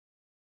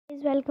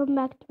welcome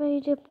back to my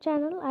YouTube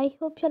channel. I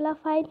hope you are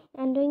fine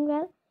and doing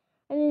well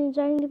and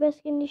enjoying the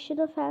best condition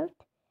of health.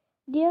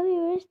 Dear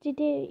viewers,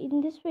 today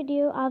in this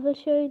video I will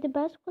show you the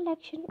best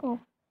collection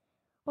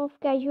of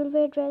casual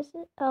wear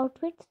dresses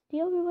outfits.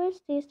 Dear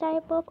viewers, these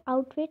type of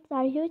outfits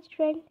are huge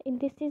trend in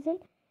this season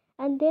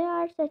and there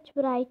are such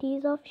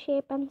varieties of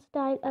shape and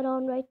style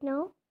around right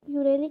now.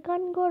 You really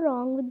can't go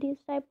wrong with this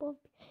type of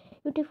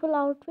beautiful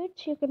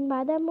outfits. You can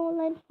buy them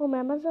online from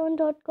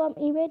Amazon.com,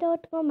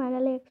 eBay.com and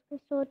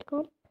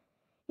AliExpress.com.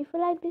 If you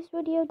like this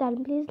video,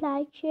 then please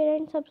like, share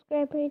and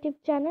subscribe my YouTube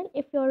channel.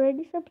 If you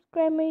already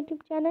subscribed my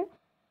YouTube channel,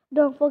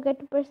 don't forget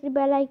to press the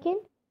bell icon.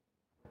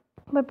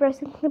 By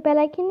pressing the bell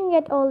icon, you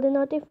get all the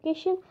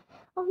notifications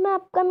of my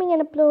upcoming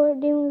and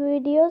uploading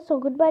videos. So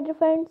goodbye dear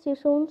friends, see you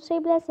soon, stay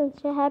blessed and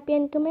stay happy,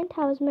 and comment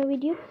how was my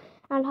video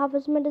and how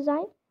was my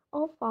design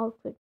of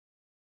outfit.